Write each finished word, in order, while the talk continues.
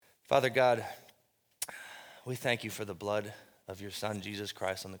Father God, we thank you for the blood of your Son, Jesus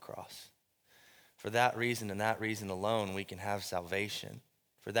Christ, on the cross. For that reason and that reason alone, we can have salvation.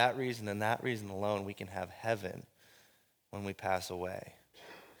 For that reason and that reason alone, we can have heaven when we pass away.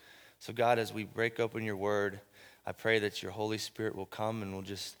 So God, as we break open your word, I pray that your Holy Spirit will come and will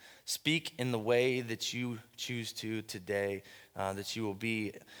just speak in the way that you choose to today, that you will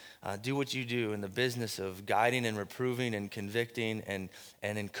do what you do in the business of guiding and reproving and convicting and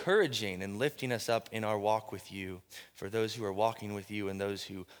encouraging and lifting us up in our walk with you for those who are walking with you and those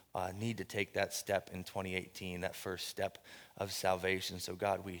who need to take that step in 2018, that first step of salvation. So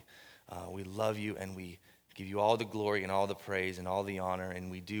God, we love you and we give you all the glory and all the praise and all the honor, and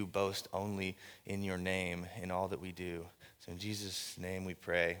we do boast only in your name in all that we do. So in Jesus' name we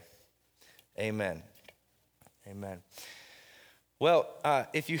pray. Amen. Amen. Well,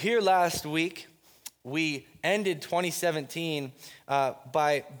 if you hear last week, we ended 2017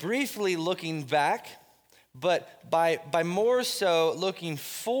 by briefly looking back, but by more so looking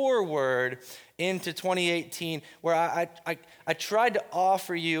forward into 2018, where I tried to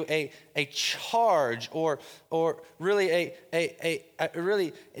offer you a charge, or really I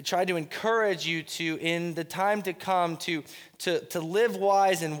really tried to encourage you to, in the time to come, to live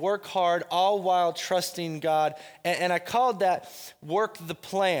wise and work hard, all while trusting God. And I called that Work the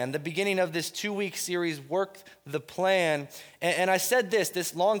Plan. The beginning of this 2-week series, Work the Plan. And I said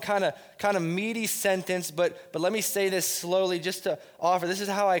this long kind of meaty sentence, but let me say this slowly just to offer. This is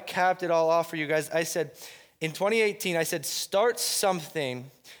how I capped it all off for you guys. I said, in 2018, I said, start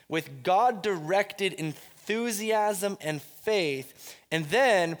something with God-directed enthusiasm and faith, and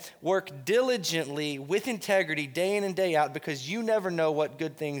then work diligently with integrity day in and day out, because you never know what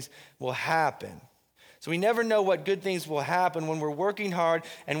good things will happen. So we never know what good things will happen when we're working hard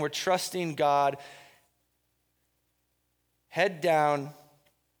and we're trusting God. Head down,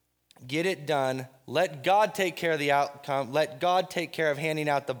 get it done. Let God take care of the outcome. Let God take care of handing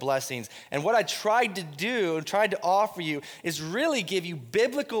out the blessings. And what I tried to do and tried to offer you is really give you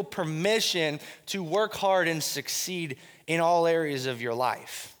biblical permission to work hard and succeed in all areas of your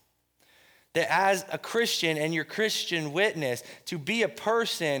life. That as a Christian and your Christian witness, to be a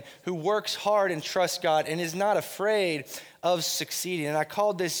person who works hard and trusts God and is not afraid of succeeding. And I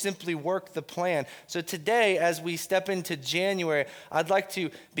called this simply Work the Plan. So today, as we step into January, I'd like to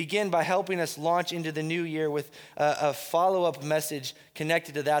begin by helping us launch into the new year with a follow-up message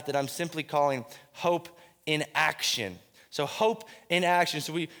connected to that I'm simply calling Hope in Action. So hope in action.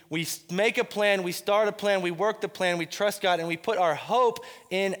 So we make a plan, we start a plan, we work the plan, we trust God, and we put our hope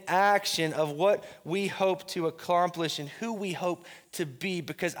in action of what we hope to accomplish and who we hope to be.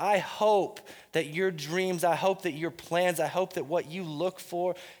 Because I hope that your dreams, I hope that your plans, I hope that what you look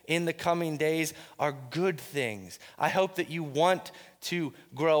for in the coming days are good things. I hope that you want to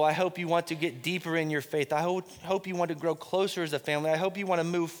grow. I hope you want to get deeper in your faith. I hope you want to grow closer as a family. I hope you want to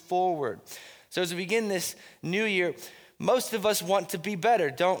move forward. So as we begin this new year, most of us want to be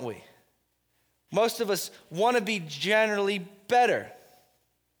better, don't we? Most of us want to be generally better.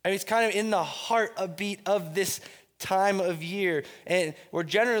 I mean, it's kind of in the heartbeat of this time of year. And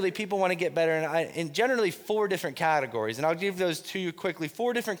people want to get better in generally 4 different categories. And I'll give those to you quickly.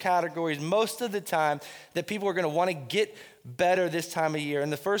 4 different categories most of the time that people are going to want to get better this time of year.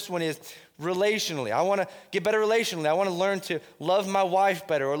 And the first one is relationally. I want to get better relationally. I want to learn to love my wife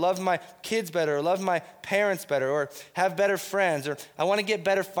better, or love my kids better, or love my parents better, or have better friends, or I want to get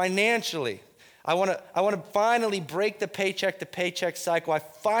better financially. I want to finally break the paycheck to paycheck cycle. I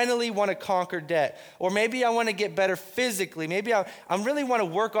finally want to conquer debt. Or maybe I want to get better physically. Maybe I really want to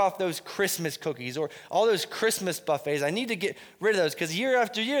work off those Christmas cookies or all those Christmas buffets. I need to get rid of those because year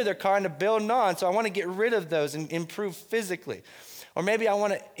after year they're kind of building on. So I want to get rid of those and improve physically. Or maybe I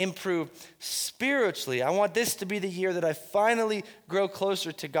want to improve spiritually. I want this to be the year that I finally grow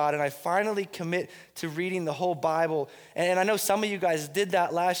closer to God and I finally commit to reading the whole Bible. And I know some of you guys did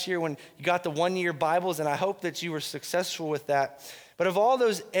that last year when you got the 1-year Bibles, and I hope that you were successful with that. But of all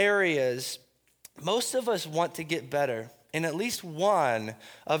those areas, most of us want to get better in at least one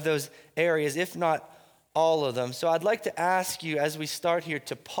of those areas, if not all of them. So I'd like to ask you as we start here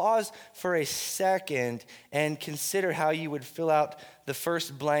to pause for a second and consider how you would fill out the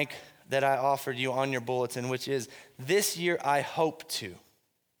first blank that I offered you on your bulletin, which is, this year I hope to.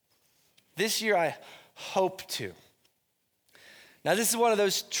 This year I hope to. Now this is one of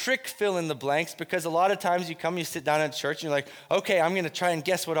those trick fill in the blanks, because a lot of times you sit down at church and you're like, okay, I'm going to try and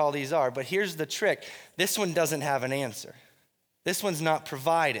guess what all these are. But here's the trick. This one doesn't have an answer. This one's not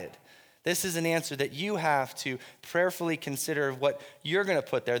provided. This is an answer that you have to prayerfully consider what you're going to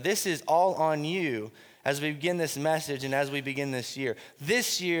put there. This is all on you as we begin this message and as we begin this year.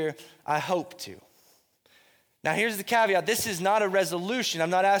 This year, I hope to. Now, here's the caveat. This is not a resolution.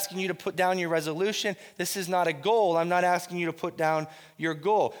 I'm not asking you to put down your resolution. This is not a goal. I'm not asking you to put down your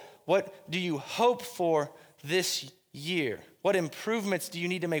goal. What do you hope for this year? What improvements do you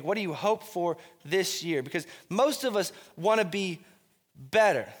need to make? What do you hope for this year? Because most of us want to be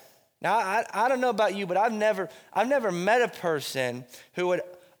better. Now, I don't know about you, but I've never met a person who would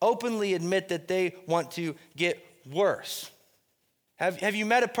openly admit that they want to get worse. Have you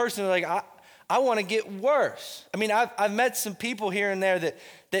met a person who's like, I want to get worse? I mean, I've met some people here and there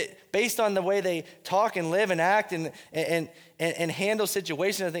that based on the way they talk and live and act and handle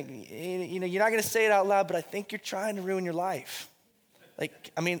situations, I think, you're not going to say it out loud, but I think you're trying to ruin your life.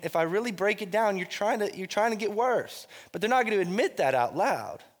 Like, I mean, if I really break it down, you're trying to get worse, but they're not going to admit that out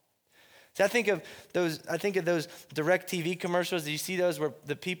loud. See, I think of those DirecTV commercials. Do you see those where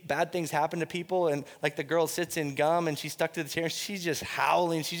bad things happen to people and like the girl sits in gum and she's stuck to the chair and she's just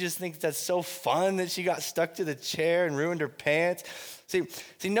howling. She just thinks that's so fun that she got stuck to the chair and ruined her pants. See,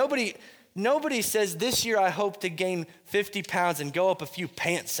 nobody says this year I hope to gain 50 pounds and go up a few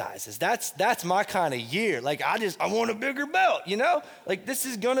pant sizes. That's my kind of year. Like I want a bigger belt, Like this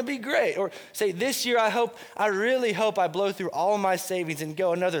is gonna be great. Or say this year I really hope I blow through all of my savings and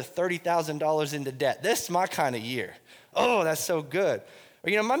go another $30,000 into debt. This is my kind of year. Oh, that's so good.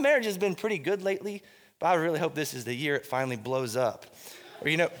 Or my marriage has been pretty good lately, but I really hope this is the year it finally blows up. Or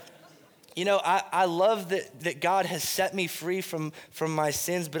I love that God has set me free from my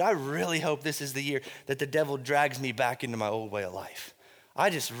sins, but I really hope this is the year that the devil drags me back into my old way of life. I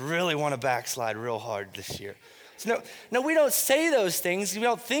just really want to backslide real hard this year. So no, we don't say those things. We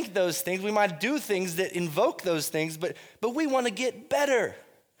don't think those things. We might do things that invoke those things, but we want to get better.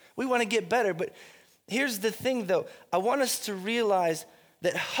 We want to get better. But here's the thing, though. I want us to realize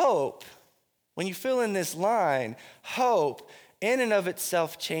that hope, when you fill in this line, hope in and of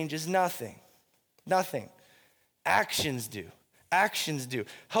itself changes nothing. Nothing. Actions do. Actions do.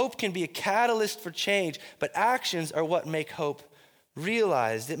 Hope can be a catalyst for change, but actions are what make hope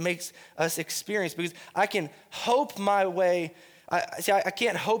realized. It makes us experience, because I can hope my way. I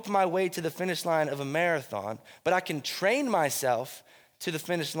can't hope my way to the finish line of a marathon, but I can train myself to the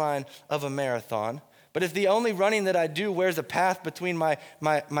finish line of a marathon. But if the only running that I do wears a path between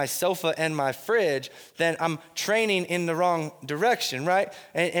my sofa and my fridge, then I'm training in the wrong direction, right?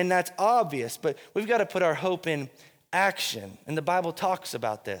 And that's obvious. But we've got to put our hope in action. And the Bible talks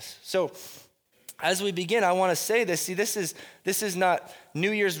about this. So as we begin, I want to say this. See, this is not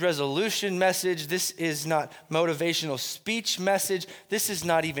New Year's resolution message. This is not motivational speech message. This is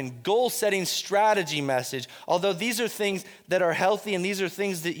not even goal-setting strategy message. Although these are things that are healthy and these are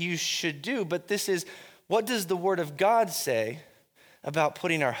things that you should do. But this is, what does the Word of God say about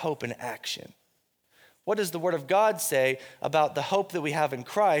putting our hope in action? What does the Word of God say about the hope that we have in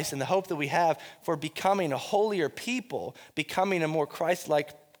Christ and the hope that we have for becoming a holier people, becoming a more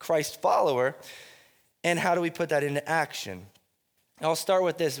Christ-like Christ follower? And how do we put that into action? I'll start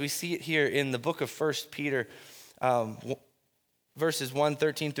with this. We see it here in the book of 1 Peter, verses 1,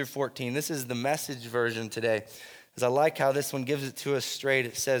 13 through 14. This is the Message version today, because I like how this one gives it to us straight.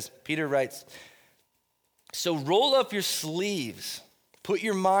 It says, Peter writes, "So roll up your sleeves, put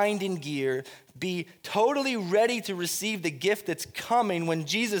your mind in gear, be totally ready to receive the gift that's coming when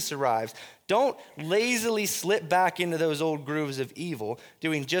Jesus arrives. Don't lazily slip back into those old grooves of evil,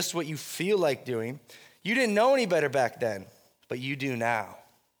 doing just what you feel like doing. You didn't know any better back then, but you do now."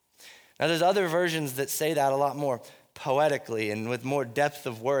 Now, there's other versions that say that a lot more poetically and with more depth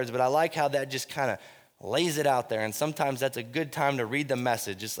of words, but I like how that just kind of lays it out there. And sometimes that's a good time to read the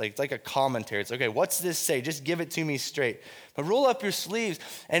Message. It's like a commentary. It's okay, what's this say? Just give it to me straight. But roll up your sleeves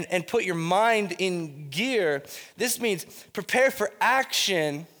and put your mind in gear. This means prepare for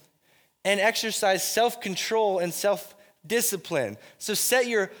action and exercise self-control and self-discipline. So set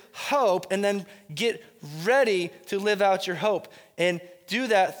your hope and then get ready to live out your hope. And do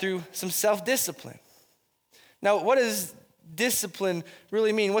that through some self-discipline. Now, what does discipline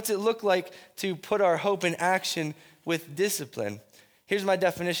really mean? What's it look like to put our hope in action with discipline? Here's my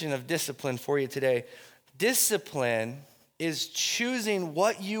definition of discipline for you today. Discipline is choosing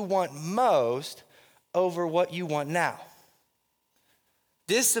what you want most over what you want now.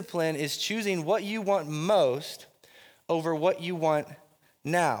 Discipline is choosing what you want most over what you want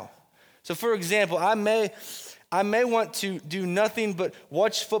now. So for example, I may want to do nothing but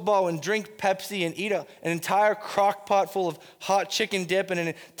watch football and drink Pepsi and eat an entire crock pot full of hot chicken dip and an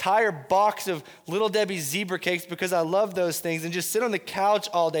entire box of Little Debbie zebra cakes because I love those things, and just sit on the couch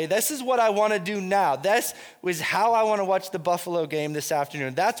all day. This is what I want to do now. This is how I want to watch the Buffalo game this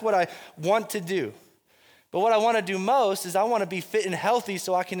afternoon. That's what I want to do. But what I want to do most is I want to be fit and healthy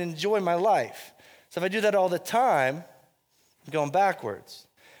so I can enjoy my life. So if I do that all the time, I'm going backwards.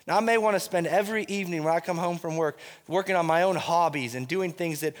 Now, I may want to spend every evening when I come home from work working on my own hobbies and doing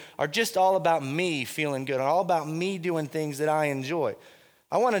things that are just all about me feeling good and all about me doing things that I enjoy.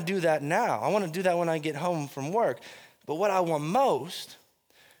 I want to do that now. I want to do that when I get home from work. But what I want most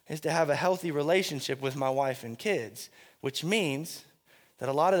is to have a healthy relationship with my wife and kids, which means that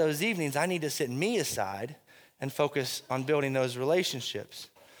a lot of those evenings I need to set me aside and focus on building those relationships.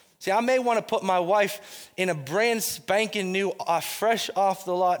 See, I may want to put my wife in a brand spanking new, fresh off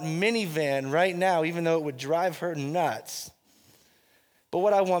the lot minivan right now, even though it would drive her nuts. But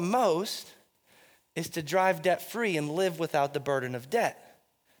what I want most is to drive debt-free and live without the burden of debt.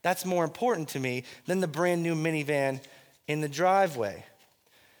 That's more important to me than the brand new minivan in the driveway.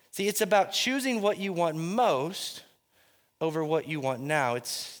 See, it's about choosing what you want most over what you want now.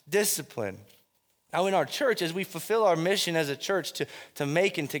 It's discipline. Now, in our church, as we fulfill our mission as a church to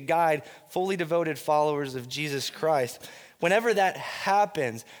make and to guide fully devoted followers of Jesus Christ, whenever that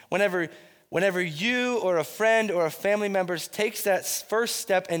happens, whenever you or a friend or a family member takes that first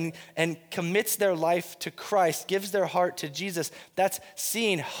step and commits their life to Christ, gives their heart to Jesus, that's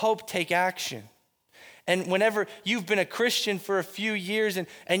seeing hope take action. And whenever you've been a Christian for a few years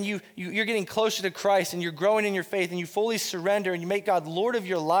and you're getting closer to Christ and you're growing in your faith and you fully surrender and you make God Lord of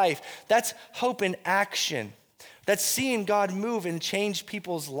your life, that's hope in action. That's seeing God move and change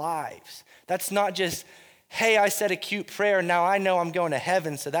people's lives. That's not just, hey, I said a cute prayer, now I know I'm going to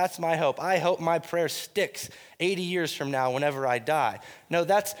heaven, so that's my hope. I hope my prayer sticks 80 years from now whenever I die. No,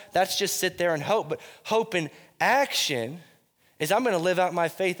 that's just sit there and hope. But hope in action is I'm going to live out my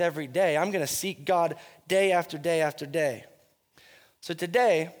faith every day. I'm going to seek God day after day after day. So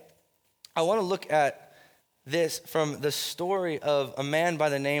today, I want to look at this from the story of a man by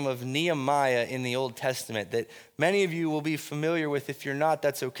the name of Nehemiah in the Old Testament that many of you will be familiar with. If you're not,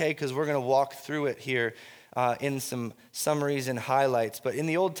 that's okay, because we're going to walk through it here in some summaries and highlights. But in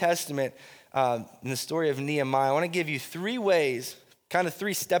the Old Testament, in the story of Nehemiah, I want to give you 3 ways, kind of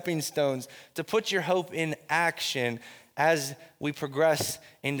 3 stepping stones to put your hope in action as we progress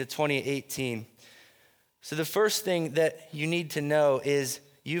into 2018. So the first thing that you need to know is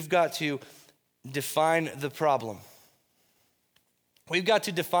you've got to define the problem. We've got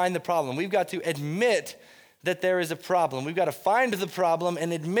to define the problem. We've got to admit that there is a problem. We've got to find the problem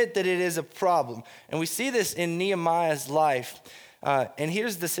and admit that it is a problem. And we see this in Nehemiah's life. And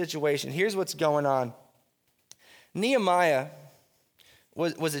here's the situation. Here's what's going on. Nehemiah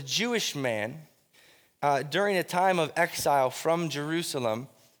was a Jewish man during a time of exile from Jerusalem.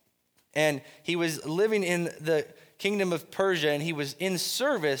 And he was living in the kingdom of Persia, and he was in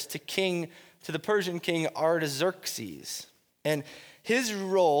service to the Persian king Artaxerxes. And his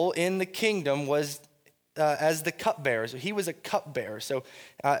role in the kingdom was as the cupbearer. So he was a cupbearer,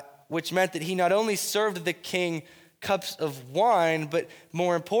 which meant that he not only served the king cups of wine, but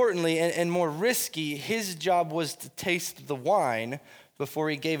more importantly and more risky, his job was to taste the wine before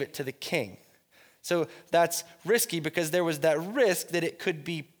he gave it to the king. So that's risky because there was that risk that it could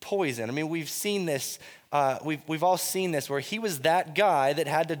be poison. I mean, we've seen this. We've all seen this where he was that guy that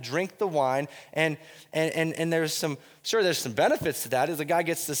had to drink the wine, and there's some benefits to that, as the guy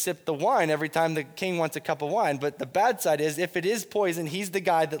gets to sip the wine every time the king wants a cup of wine. But the bad side is if it is poison, he's the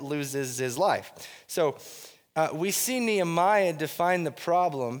guy that loses his life. So we see Nehemiah define the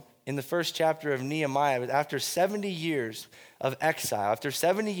problem in the first chapter of Nehemiah. After 70 years of exile, after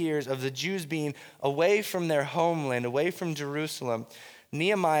 70 years of the Jews being away from their homeland, away from Jerusalem,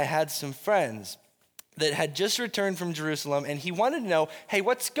 Nehemiah had some friends that had just returned from Jerusalem, and he wanted to know, hey,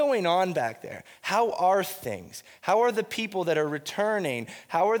 what's going on back there? How are things? How are the people that are returning?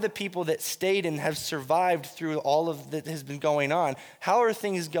 How are the people that stayed and have survived through all of that has been going on? How are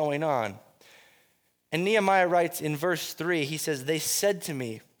things going on? And Nehemiah writes in verse 3, he says, they said to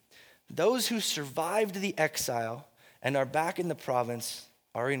me, those who survived the exile and are back in the province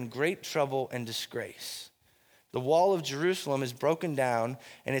are in great trouble and disgrace. The wall of Jerusalem is broken down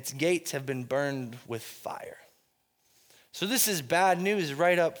and its gates have been burned with fire. So this is bad news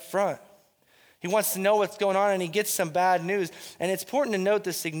right up front. He wants to know what's going on and he gets some bad news. And it's important to note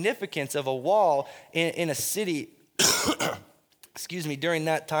the significance of a wall in a city, during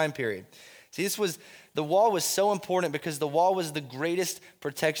that time period. See, the wall was so important because the wall was the greatest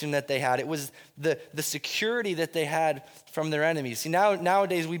protection that they had. It was the security that they had from their enemies. See,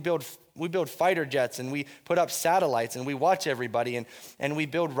 nowadays we build fighter jets and we put up satellites and we watch everybody and we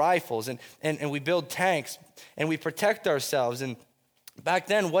build rifles and we build tanks and we protect ourselves. And back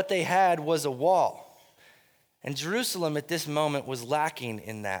then what they had was a wall. And Jerusalem at this moment was lacking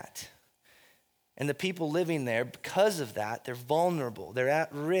in that. And the people living there, because of that, they're vulnerable. They're at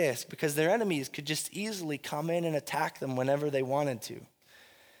risk because their enemies could just easily come in and attack them whenever they wanted to.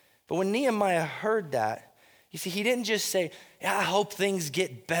 But when Nehemiah heard that, you see, he didn't just say, yeah, I hope things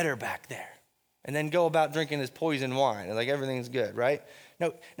get better back there, and then go about drinking his poison wine, and like everything's good, right?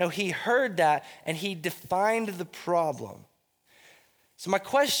 No, he heard that, and he defined the problem. So my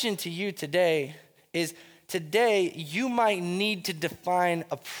question to you today is, today you might need to define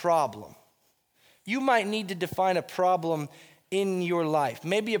a problem. You might need to define a problem in your life.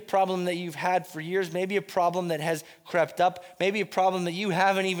 Maybe a problem that you've had for years, maybe a problem that has crept up, maybe a problem that you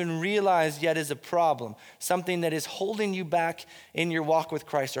haven't even realized yet is a problem, something that is holding you back in your walk with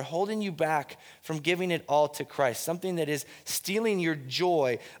Christ or holding you back from giving it all to Christ, something that is stealing your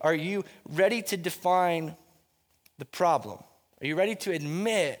joy. Are you ready to define the problem? Are you ready to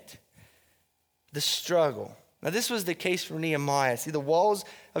admit the struggle? Now, this was the case for Nehemiah. See, the walls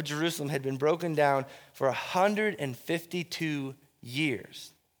of Jerusalem had been broken down for 152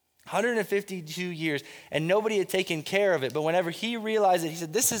 years. 152 years, and nobody had taken care of it. But whenever he realized it, he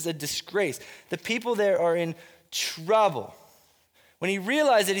said, this is a disgrace. The people there are in trouble. When he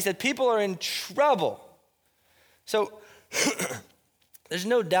realized it, he said, people are in trouble. So there's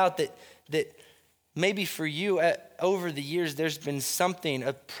no doubt that maybe for you, over the years, there's been something,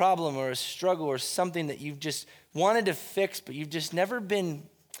 a problem or a struggle or something that you've just wanted to fix, but you've just never been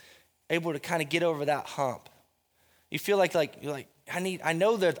able to kind of get over that hump. You feel like you're like, I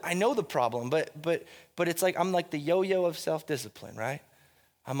know the problem, but it's like I'm like the yo-yo of self-discipline, right?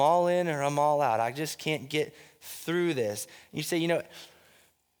 I'm all in or I'm all out. I just can't get through this. And you say,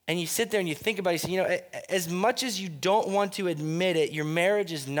 and you sit there and you think about it, you say, as much as you don't want to admit it, your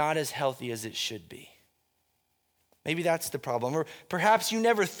marriage is not as healthy as it should be. Maybe that's the problem. Or perhaps you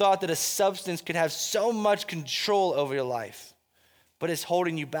never thought that a substance could have so much control over your life, but it's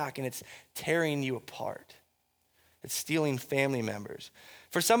holding you back and it's tearing you apart. It's stealing family members.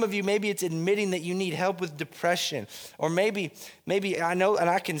 For some of you, maybe it's admitting that you need help with depression. Or maybe I know, and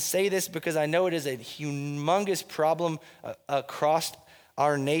I can say this because I know it is a humongous problem across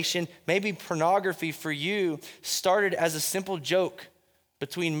our nation. Maybe pornography for you started as a simple joke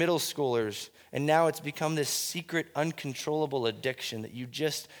between middle schoolers, and now it's become this secret, uncontrollable addiction that you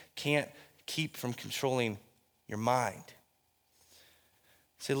just can't keep from controlling your mind.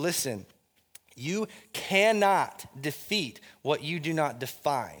 So listen, you cannot defeat what you do not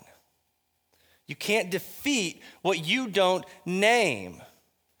define. You can't defeat what you don't name.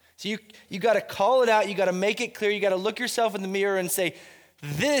 So you got to call it out. You got to make it clear. You got to look yourself in the mirror and say,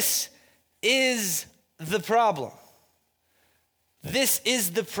 this is the problem. This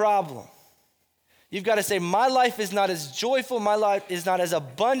is the problem. You've got to say, my life is not as joyful, my life is not as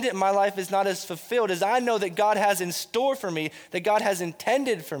abundant, my life is not as fulfilled as I know that God has in store for me, that God has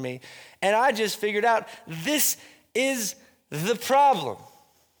intended for me. And I just figured out this is the problem.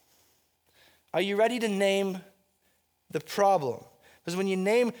 Are you ready to name the problem? Because when you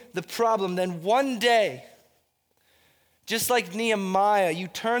name the problem, then one day, just like Nehemiah, you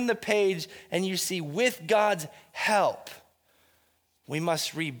turn the page and you see, with God's help, we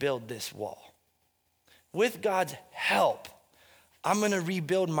must rebuild this wall. With God's help, I'm going to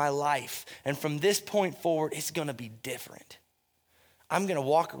rebuild my life. And from this point forward, it's going to be different. I'm going to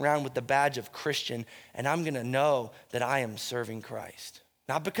walk around with the badge of Christian, and I'm going to know that I am serving Christ.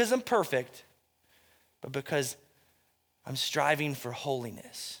 Not because I'm perfect, but because I'm striving for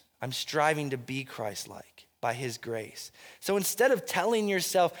holiness. I'm striving to be Christ-like by his grace. So instead of telling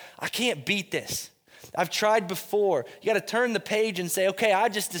yourself, I can't beat this, I've tried before, you got to turn the page and say, okay, I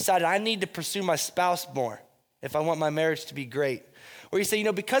just decided I need to pursue my spouse more if I want my marriage to be great. Or you say,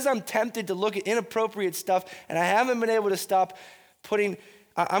 because I'm tempted to look at inappropriate stuff and I haven't been able to stop putting,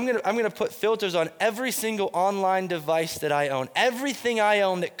 I'm gonna put filters on every single online device that I own. Everything I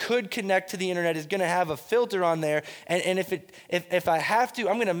own that could connect to the internet is gonna have a filter on there. And if I have to,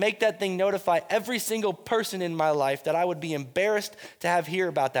 I'm gonna make that thing notify every single person in my life that I would be embarrassed to have hear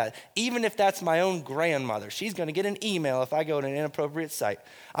about that. Even if that's my own grandmother. She's gonna get an email if I go to an inappropriate site.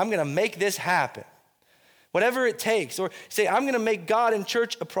 I'm gonna make this happen. Whatever it takes. Or say, I'm going to make God and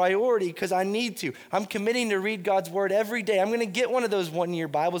church a priority because I need to. I'm committing to read God's word every day. I'm going to get one of those one-year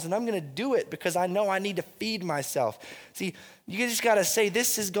Bibles and I'm going to do it because I know I need to feed myself. See, you just got to say,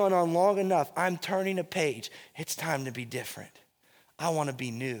 this has gone on long enough. I'm turning a page. It's time to be different. I want to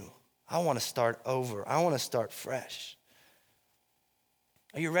be new. I want to start over. I want to start fresh.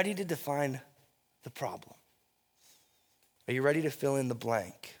 Are you ready to define the problem? Are you ready to fill in the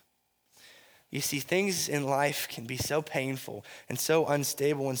blank? You see, things in life can be so painful and so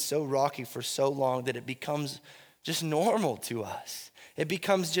unstable and so rocky for so long that it becomes just normal to us. It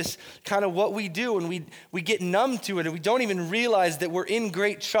becomes just kind of what we do, and we get numb to it, and we don't even realize that we're in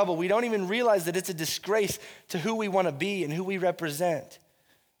great trouble. We don't even realize that it's a disgrace to who we want to be and who we represent.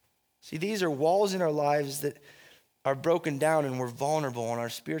 See, these are walls in our lives that are broken down, and we're vulnerable, and our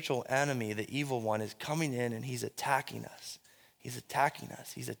spiritual enemy, the evil one, is coming in and he's attacking us. He's attacking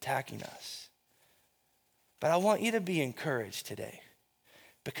us. He's attacking us. But I want you to be encouraged today,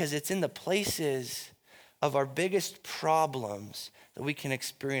 because it's in the places of our biggest problems that we can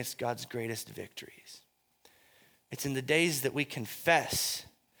experience God's greatest victories. It's in the days that we confess,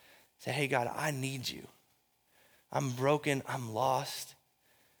 say, hey, God, I need you. I'm broken. I'm lost.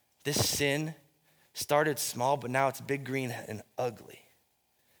 This sin started small, but now it's big, green, and ugly.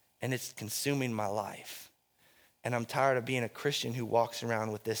 And it's consuming my life. And I'm tired of being a Christian who walks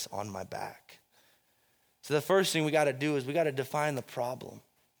around with this on my back. So the first thing we got to do is we got to define the problem.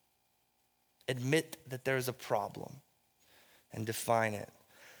 Admit that there's a problem and define it.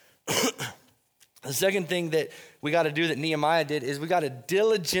 The second thing that we got to do that Nehemiah did is we got to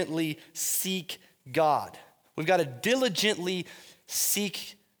diligently seek God. We've got to diligently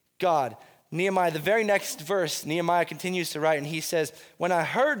seek God. Nehemiah, the very next verse, Nehemiah continues to write, and he says, when I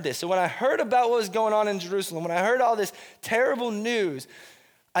heard this, so when I heard about what was going on in Jerusalem, when I heard all this terrible news,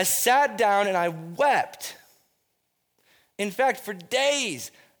 I sat down and I wept. In fact, for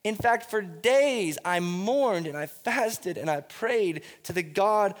days, I mourned and I fasted and I prayed to the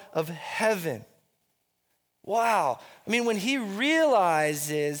God of heaven. Wow. I mean, when he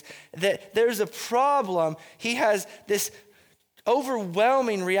realizes that there's a problem, he has this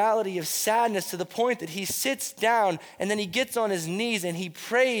overwhelming reality of sadness to the point that he sits down and then he gets on his knees and he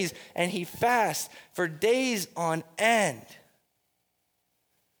prays and he fasts for days on end.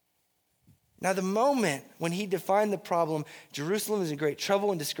 Now, the moment when he defined the problem, Jerusalem is in great trouble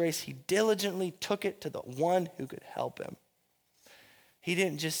and disgrace, he diligently took it to the one who could help him. He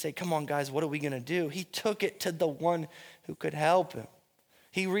didn't just say, come on, guys, what are we going to do? He took it to the one who could help him.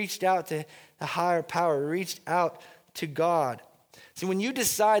 He reached out to the higher power, reached out to God. See, when you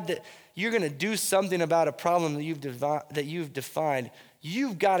decide that you're going to do something about a problem that you've defined,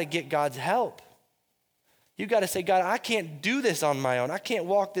 you've got to get God's help. You've got to say, God, I can't do this on my own. I can't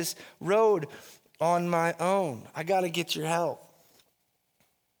walk this road on my own. I got to get your help.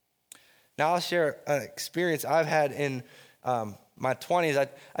 Now I'll share an experience I've had in my 20s.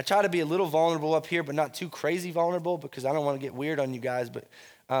 I try to be a little vulnerable up here, but not too crazy vulnerable because I don't want to get weird on you guys. But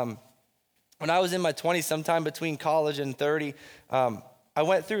when I was in my 20s, sometime between college and 30, I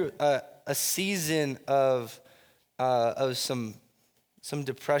went through a season of some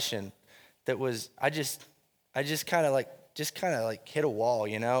depression that was, I just kind of like hit a wall,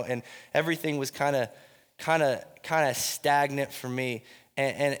 you know, and everything was kind of stagnant for me.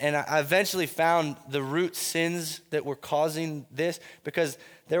 And I eventually found the root sins that were causing this, because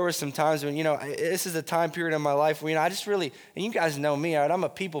there were some times when, you know, this is a time period in my life where, you know, I just really, and you guys know me, right? I'm a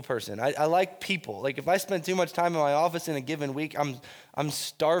people person. I like people. Like if I spend too much time in my office in a given week, I'm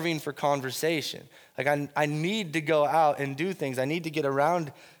starving for conversation. Like I need to go out and do things. I need to get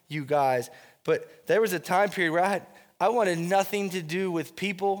around you guys. But there was a time period where I wanted nothing to do with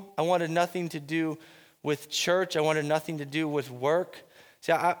people. I wanted nothing to do with church. I wanted nothing to do with work.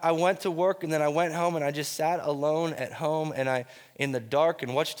 See, I went to work and then I went home and I just sat alone at home and I in the dark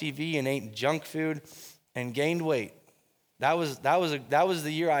and watched TV and ate junk food and gained weight. That was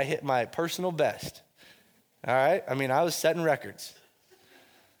the year I hit my personal best. All right? I mean, I was setting records.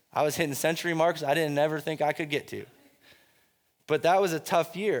 I was hitting century marks I didn't ever think I could get to. But that was a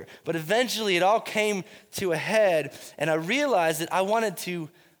tough year. But eventually it all came to a head and I realized that I wanted to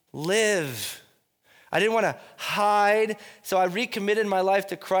live. I didn't want to hide, so I recommitted my life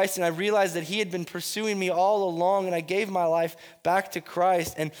to Christ, and I realized that he had been pursuing me all along, and I gave my life back to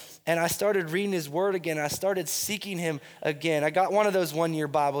Christ, and I started reading his word again. I started seeking him again. I got one of those one-year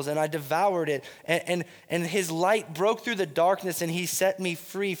Bibles, and I devoured it, and his light broke through the darkness, and he set me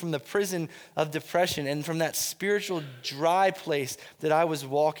free from the prison of depression and from that spiritual dry place that I was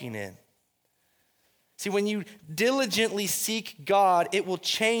walking in. See, when you diligently seek God, it will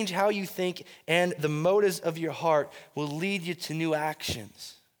change how you think, and the motives of your heart will lead you to new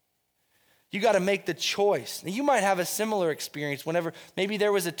actions. You got to make the choice. Now, you might have a similar experience whenever maybe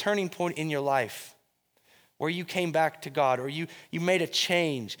there was a turning point in your life where you came back to God or you made a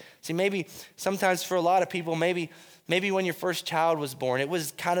change. See, maybe sometimes for a lot of people, maybe when your first child was born, it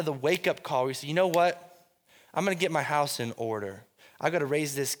was kind of the wake-up call where you say, you know what? I'm going to get my house in order. I got to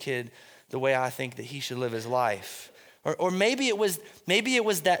raise this kid the way I think that he should live his life. Or maybe it was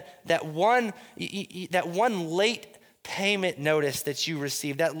that one late payment notice that you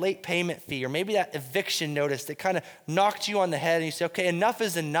received, that late payment fee, or maybe that eviction notice that kind of knocked you on the head and you say, okay, enough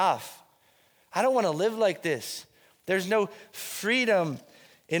is enough. I don't want to live like this. There's no freedom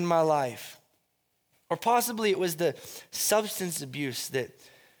in my life. Or possibly it was the substance abuse that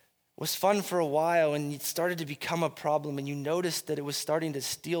was fun for a while and it started to become a problem and you noticed that it was starting to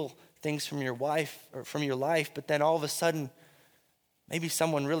steal things from your wife or from your life, but then all of a sudden, maybe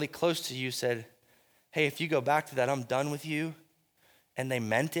someone really close to you said, hey, if you go back to that, I'm done with you. And they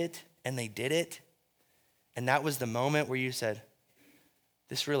meant it and they did it. And that was the moment where you said,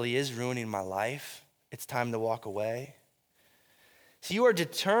 this really is ruining my life. It's time to walk away. So you are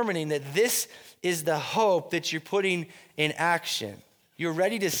determining that this is the hope that you're putting in action. You're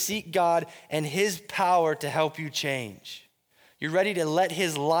ready to seek God and his power to help you change. You're ready to let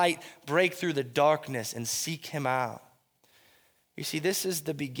his light break through the darkness and seek him out. You see, this is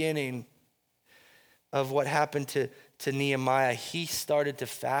the beginning of what happened to Nehemiah. He started to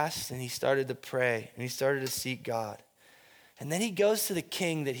fast and he started to pray and he started to seek God. And then he goes to the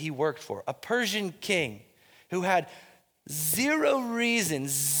king that he worked for, a Persian king who had no reason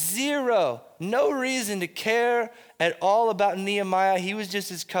to care at all about Nehemiah. He was just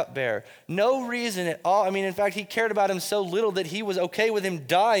his cupbearer. No reason at all. I mean, in fact, he cared about him so little that he was okay with him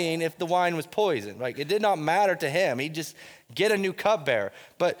dying if the wine was poisoned. Like, it did not matter to him. He'd just get a new cupbearer.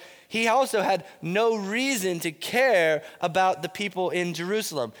 But he also had no reason to care about the people in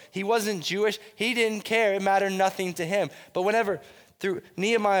Jerusalem. He wasn't Jewish. He didn't care. It mattered nothing to him. But whenever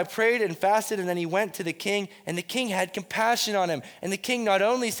Nehemiah prayed and fasted, and then he went to the king, and the king had compassion on him. And the king not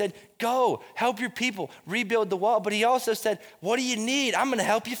only said, go, help your people, rebuild the wall, but he also said, what do you need? I'm going to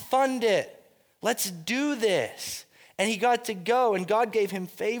help you fund it. Let's do this. And he got to go, and God gave him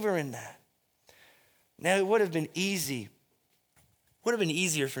favor in that. Now, it would have been easier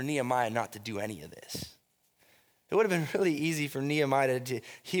for Nehemiah not to do any of this. It would have been really easy for Nehemiah to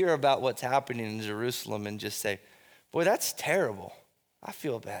hear about what's happening in Jerusalem and just say, boy, that's terrible. I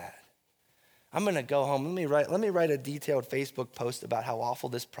feel bad. I'm going to go home. Let me write a detailed Facebook post about how awful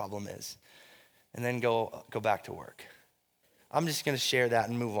this problem is, and then go back to work. I'm just going to share that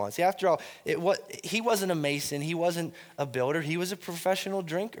and move on. See, after all, he wasn't a mason. He wasn't a builder. He was a professional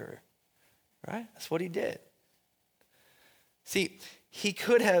drinker, right? That's what he did. See, he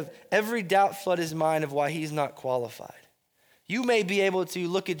could have every doubt flood his mind of why he's not qualified. You may be able to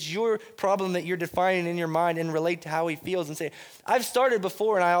look at your problem that you're defining in your mind and relate to how he feels and say, I've started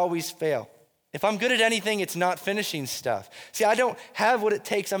before and I always fail. If I'm good at anything, it's not finishing stuff. See, I don't have what it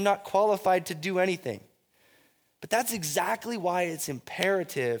takes. I'm not qualified to do anything. But that's exactly why it's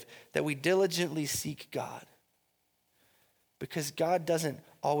imperative that we diligently seek God. Because God doesn't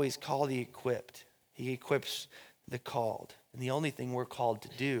always call the equipped. He equips the called. And the only thing we're called to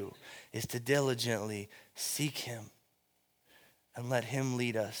do is to diligently seek him and let him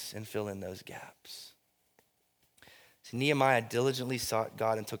lead us and fill in those gaps. So Nehemiah diligently sought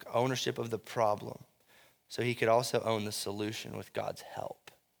God and took ownership of the problem so he could also own the solution with God's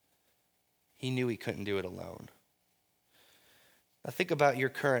help. He knew he couldn't do it alone. Now think about your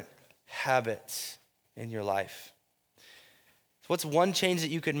current habits in your life. What's one change that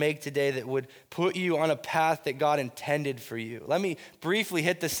you could make today that would put you on a path that God intended for you? Let me briefly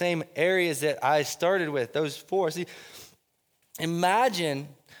hit the same areas that I started with, those four. See, imagine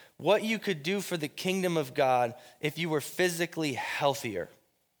what you could do for the kingdom of God if you were physically healthier.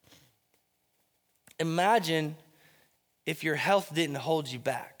 Imagine if your health didn't hold you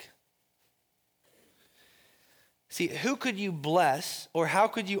back. See, who could you bless, or how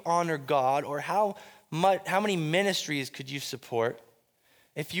could you honor God, or how many ministries could you support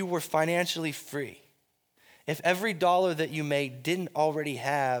if you were financially free? If every dollar that you made didn't already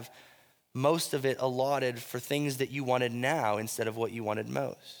have most of it allotted for things that you wanted now instead of what you wanted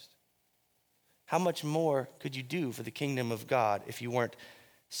most? How much more could you do for the kingdom of God if you weren't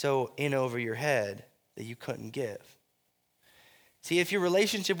so in over your head that you couldn't give? See, if your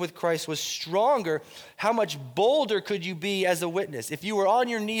relationship with Christ was stronger, how much bolder could you be as a witness? If you were on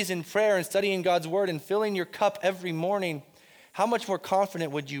your knees in prayer and studying God's word and filling your cup every morning, how much more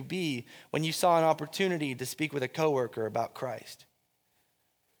confident would you be when you saw an opportunity to speak with a coworker about Christ?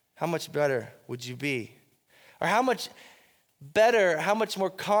 How much better would you be? Or how much more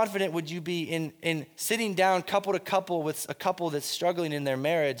confident would you be in sitting down couple to couple with a couple that's struggling in their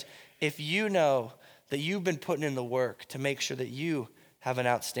marriage if you know that you've been putting in the work to make sure that you have an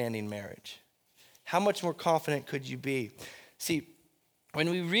outstanding marriage? How much more confident could you be? See, when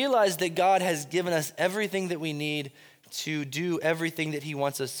we realize that God has given us everything that we need to do everything that he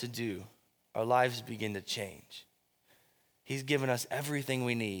wants us to do, our lives begin to change. He's given us everything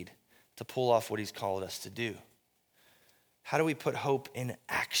we need to pull off what he's called us to do. how do we put hope in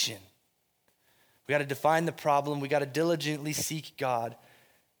action? We got to define the problem. We got to diligently seek God.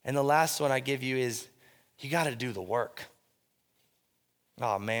 And the last one I give you is you got to do the work.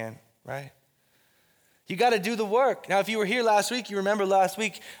 Oh, man, right? You got to do the work. Now, if you were here last week, you remember last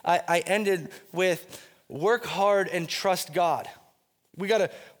week, I ended with work hard and trust God. We got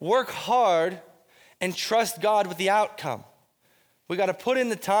to work hard and trust God with the outcome. We got to put in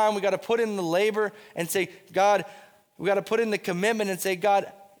the time. We got to put in the labor and say, God, we got to put in the commitment and say,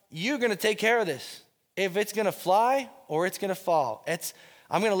 God, you're going to take care of this. If it's going to fly or it's going to fall,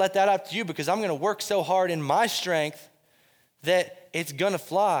 I'm going to let that up to you because I'm going to work so hard in my strength that it's going to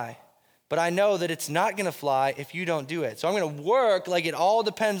fly. But I know that it's not going to fly if you don't do it. So I'm going to work like it all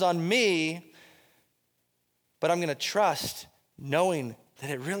depends on me, but I'm going to trust knowing that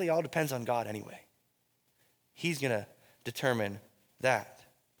it really all depends on God anyway. He's going to determine that.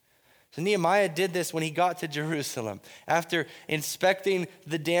 So Nehemiah did this when he got to Jerusalem. After inspecting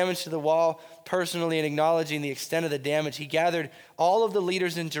the damage to the wall personally and acknowledging the extent of the damage, he gathered all of the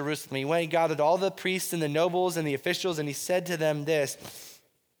leaders in Jerusalem. He went and gathered all the priests and the nobles and the officials, and he said to them this.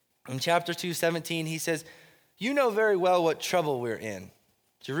 In chapter 2:17, he says, "You know very well what trouble we're in.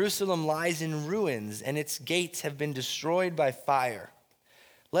 Jerusalem lies in ruins, and its gates have been destroyed by fire.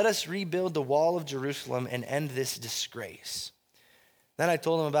 Let us rebuild the wall of Jerusalem and end this disgrace." Then I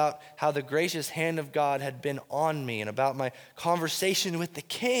told him about how the gracious hand of God had been on me and about my conversation with the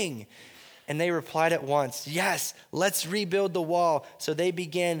king. And they replied at once, "Yes, let's rebuild the wall." So they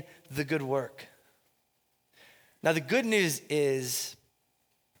began the good work. Now the good news is,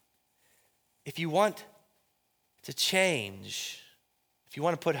 if you want to change, if you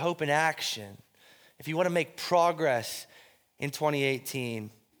want to put hope in action, if you want to make progress in 2018,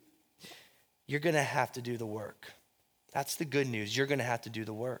 you're going to have to do the work. That's the good news. You're going to have to do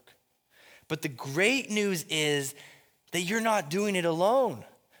the work. But the great news is that you're not doing it alone.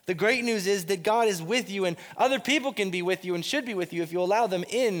 The great news is that God is with you, and other people can be with you and should be with you if you allow them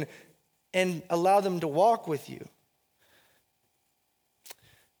in and allow them to walk with you.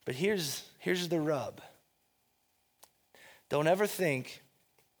 But here's the rub. Don't ever think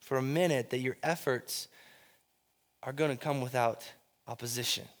for a minute that your efforts are going to come without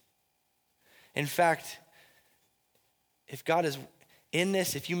opposition. In fact, if God is in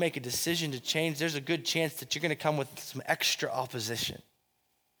this, if you make a decision to change, there's a good chance that you're going to come with some extra opposition.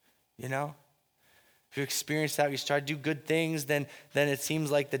 You know? If you experience that, you start to do good things, then it seems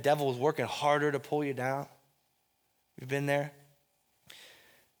like the devil is working harder to pull you down. You've been there?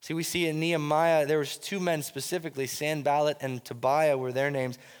 See, we see in Nehemiah, there was two men specifically, Sanballat and Tobiah were their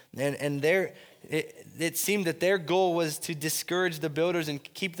names. And it seemed that their goal was to discourage the builders and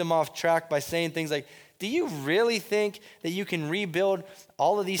keep them off track by saying things like, do you really think that you can rebuild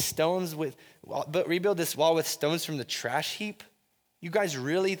all of these stones rebuild this wall with stones from the trash heap? You guys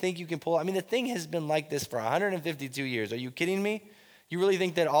really think you can pull? I mean, the thing has been like this for 152 years. Are you kidding me? You really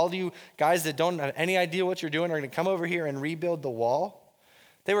think that all of you guys that don't have any idea what you're doing are going to come over here and rebuild the wall?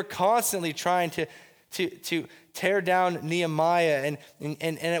 They were constantly trying to tear down Nehemiah.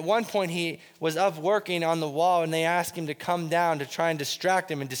 And at one point he was up working on the wall and they asked him to come down to try and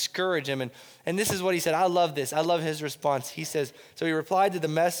distract him and discourage him. And this is what he said. I love this. I love his response. He says, so he replied to the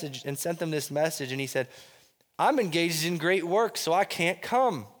message and sent them this message. And he said, "I'm engaged in great work, so I can't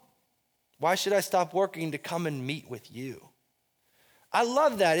come. Why should I stop working to come and meet with you?" I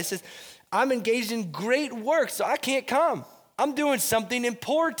love that. It says, I'm engaged in great work, so I can't come. I'm doing something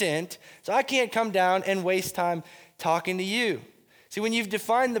important, so I can't come down and waste time talking to you. See, when you've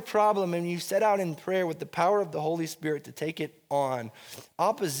defined the problem and you set out in prayer with the power of the Holy Spirit to take it on,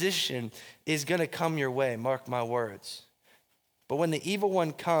 opposition is going to come your way, mark my words. But when the evil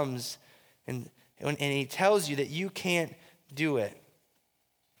one comes and he tells you that you can't do it,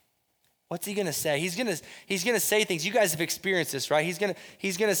 what's he going to say? He's going to say things. You guys have experienced this, right? He's going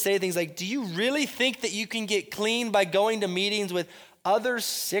to say things like, "Do you really think that you can get clean by going to meetings with other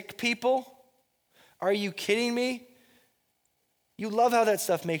sick people? Are you kidding me? You love how that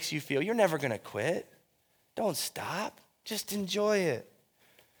stuff makes you feel. You're never going to quit. Don't stop. Just enjoy it."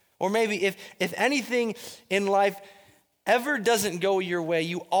 Or maybe if anything in life ever doesn't go your way,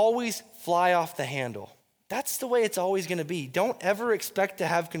 you always fly off the handle. That's the way it's always going to be. Don't ever expect to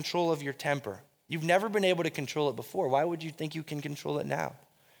have control of your temper. You've never been able to control it before. Why would you think you can control it now?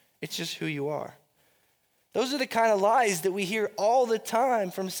 It's just who you are. Those are the kind of lies that we hear all the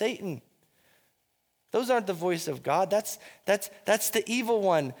time from Satan. Those aren't the voice of God. That's the evil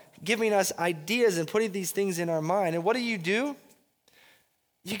one giving us ideas and putting these things in our mind. And what do?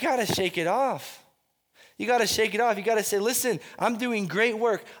 You got to shake it off. You got to shake it off. You got to say, listen, I'm doing great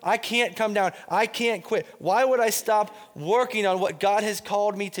work. I can't come down. I can't quit. Why would I stop working on what God has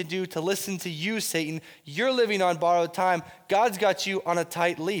called me to do, to listen to you, Satan? You're living on borrowed time. God's got you on a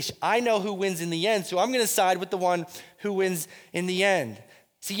tight leash. I know who wins in the end, so I'm going to side with the one who wins in the end.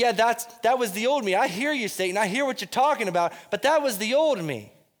 See, yeah, that was the old me. I hear you, Satan. I hear what you're talking about, but that was the old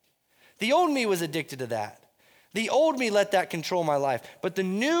me. The old me was addicted to that. The old me let that control my life. But the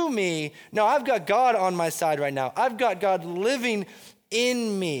new me, no, I've got God on my side right now. I've got God living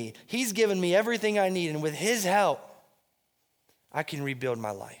in me. He's given me everything I need. And with his help, I can rebuild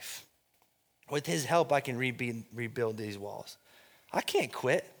my life. With his help, I can rebuild these walls. I can't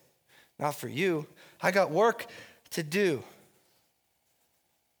quit. Not for you. I got work to do.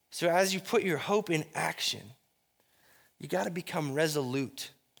 So as you put your hope in action, you got to become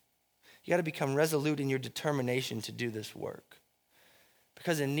resolute. You got to become resolute in your determination to do this work.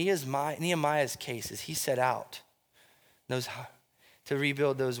 Because in Nehemiah's case, as he set out to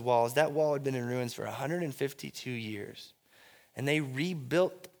rebuild those walls, that wall had been in ruins for 152 years. And they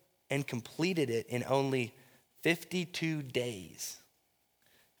rebuilt and completed it in only 52 days.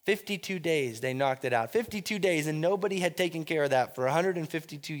 52 days they knocked it out. 52 days, and nobody had taken care of that for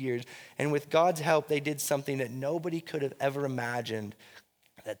 152 years. And with God's help, they did something that nobody could have ever imagined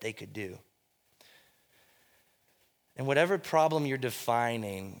that they could do. And whatever problem you're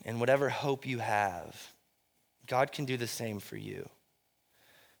defining and whatever hope you have, God can do the same for you.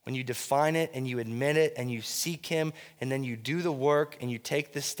 When you define it and you admit it and you seek him and then you do the work and you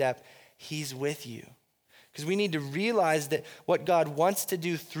take the step, he's with you. Because we need to realize that what God wants to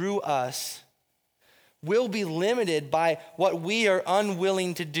do through us will be limited by what we are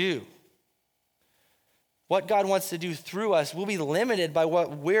unwilling to do. What God wants to do through us will be limited by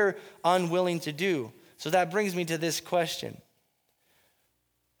what we're unwilling to do. So that brings me to this question.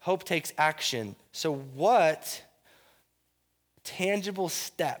 Hope takes action. So what tangible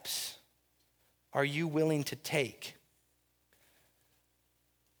steps are you willing to take?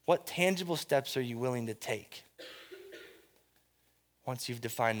 What tangible steps are you willing to take once you've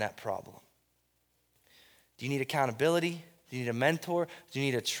defined that problem? Do you need accountability? Do you need a mentor? Do you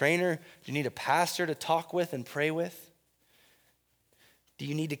need a trainer? Do you need a pastor to talk with and pray with? Do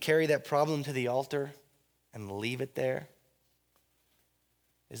you need to carry that problem to the altar and leave it there?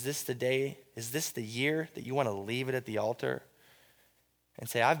 Is this the day? Is this the year that you want to leave it at the altar and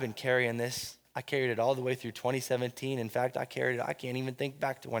say, I've been carrying this. I carried it all the way through 2017. In fact, I can't even think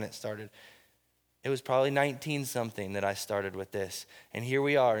back to when it started. It was probably 19-something that I started with this. And here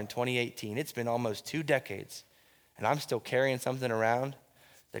we are in 2018. It's been almost 2 decades. And I'm still carrying something around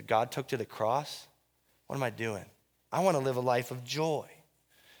that God took to the cross. What am I doing? I want to live a life of joy.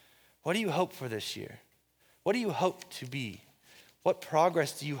 What do you hope for this year? What do you hope to be? What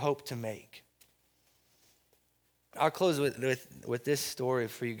progress do you hope to make? I'll close with this story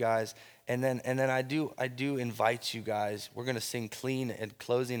for you guys. And then I do invite you guys. We're going to sing Clean at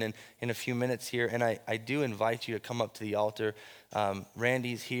closing in a few minutes here. And I do invite you to come up to the altar.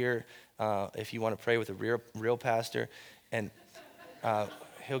 Randy's here. If you want to pray with a real pastor, and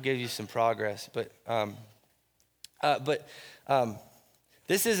he'll give you some progress. But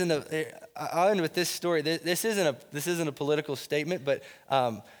this isn't I'll end with this story. This isn't a political statement, but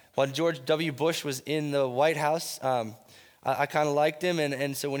when George W. Bush was in the White House, I kind of liked him,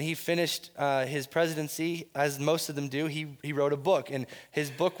 and so when he finished his presidency, as most of them do, he wrote a book, and his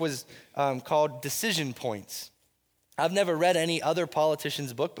book was called Decision Points. I've never read any other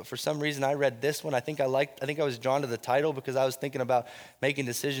politician's book, but for some reason I read this one. I think I was drawn to the title because I was thinking about making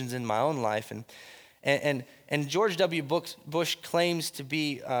decisions in my own life. And George W. Bush claims to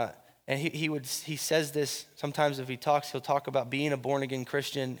be, and he says this sometimes if he talks, he'll talk about being a born-again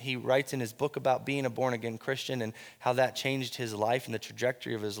Christian. He writes in his book about being a born-again Christian and how that changed his life and the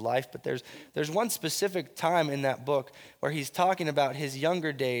trajectory of his life. But there's one specific time in that book where he's talking about his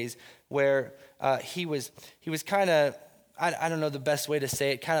younger days where he was kind of, I don't know the best way to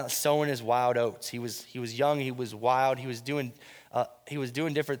say it, kind of sowing his wild oats. He was young, he was wild, he was doing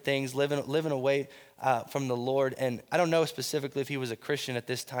different things, living away from the Lord. And I don't know specifically if he was a Christian at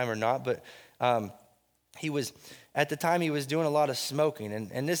this time or not, but at the time he was doing a lot of smoking.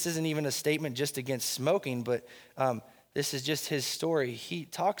 And this isn't even a statement just against smoking, but this is just his story. He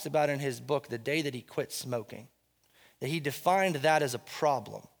talks about in his book the day that he quit smoking, that he defined that as a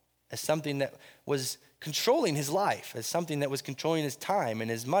problem, as something that was controlling his life, as something that was controlling his time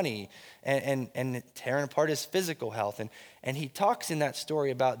and his money and tearing apart his physical health. And he talks in that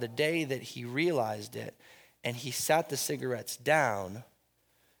story about the day that he realized it and he sat the cigarettes down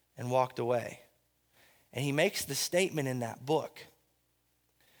and walked away. And he makes the statement in that book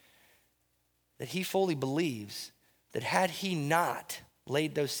that he fully believes that had he not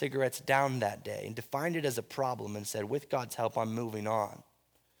laid those cigarettes down that day and defined it as a problem and said, with God's help, I'm moving on,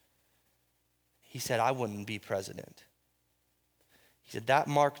 he said, I wouldn't be president. He said that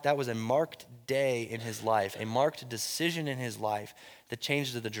was a marked day in his life, a marked decision in his life that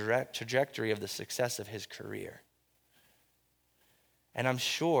changed the direct trajectory of the success of his career. And I'm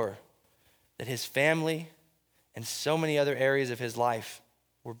sure that his family and so many other areas of his life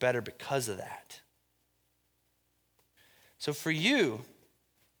were better because of that. So for you,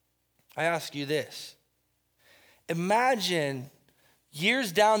 I ask you this. Imagine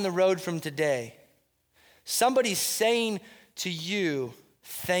years down the road from today, somebody saying to you,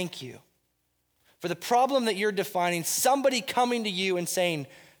 thank you. For the problem that you're defining, somebody coming to you and saying,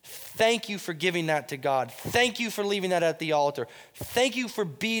 thank you for giving that to God. Thank you for leaving that at the altar. Thank you for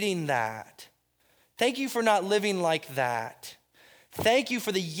beating that. Thank you for not living like that. Thank you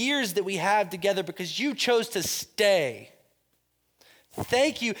for the years that we have together because you chose to stay.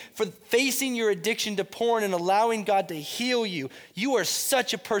 Thank you for facing your addiction to porn and allowing God to heal you. You are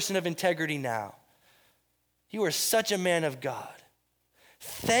such a person of integrity now. You are such a man of God.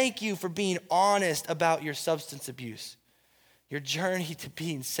 Thank you for being honest about your substance abuse. Your journey to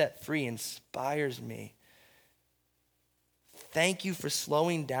being set free inspires me. Thank you for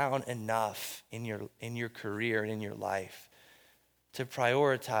slowing down enough in your career and in your life to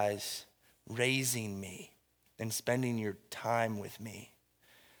prioritize raising me and spending your time with me.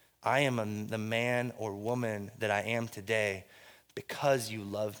 I am the man or woman that I am today because you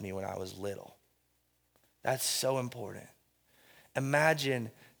loved me when I was little. That's so important.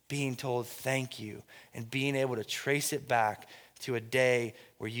 Imagine being told thank you and being able to trace it back to a day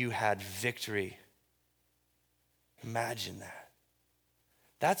where you had victory. Imagine that.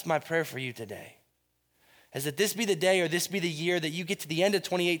 That's my prayer for you today. Is that this be the day or this be the year that you get to the end of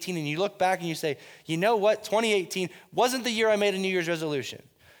 2018 and you look back and you say, you know what, 2018 wasn't the year I made a New Year's resolution.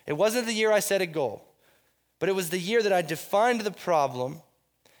 It wasn't the year I set a goal. But it was the year that I defined the problem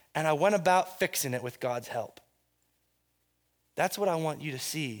and I went about fixing it with God's help. That's what I want you to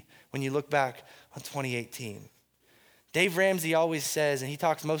see when you look back on 2018. Dave Ramsey always says, and he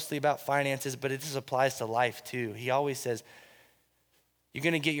talks mostly about finances, but it just applies to life too. He always says, you're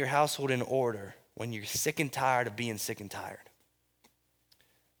going to get your household in order when you're sick and tired of being sick and tired.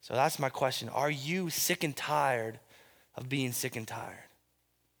 So that's my question. Are you sick and tired of being sick and tired?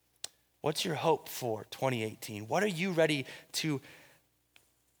 What's your hope for 2018? What are you ready to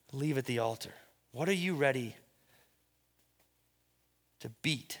leave at the altar? What are you ready to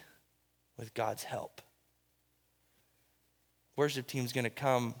beat with God's help? Worship team's going to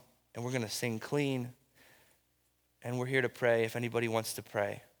come and we're going to sing clean and we're here to pray if anybody wants to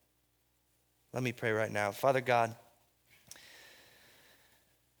pray. Let me pray right now. Father God,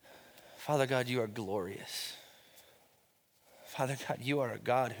 you are glorious. Father God, you are a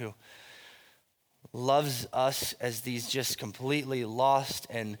God who loves us as these just completely lost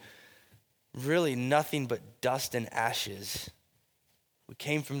and really nothing but dust and ashes. We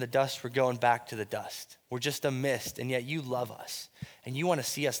came from the dust, we're going back to the dust. We're just a mist, and yet you love us. And you want to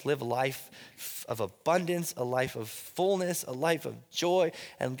see us live a life of abundance, a life of fullness, a life of joy.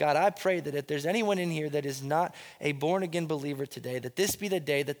 And God, I pray that if there's anyone in here that is not a born-again believer today, that this be the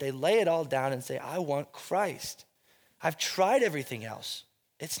day that they lay it all down and say, I want Christ. I've tried everything else.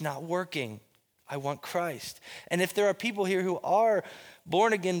 It's not working. I want Christ. And if there are people here who are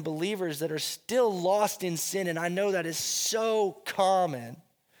born-again believers that are still lost in sin, and I know that is so common,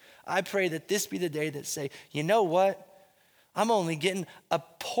 I pray that this be the day that say, you know what? I'm only getting a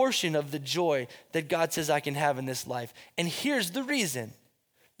portion of the joy that God says I can have in this life. And here's the reason.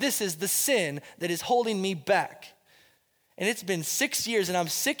 This is the sin that is holding me back. And it's been 6 years and I'm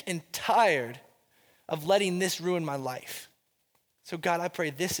sick and tired of letting this ruin my life. So God, I pray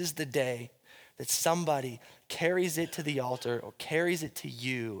this is the day that somebody carries it to the altar or carries it to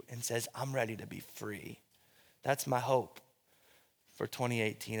you and says, I'm ready to be free. That's my hope for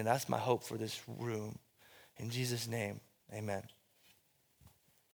 2018, and that's my hope for this room. In Jesus' name, amen.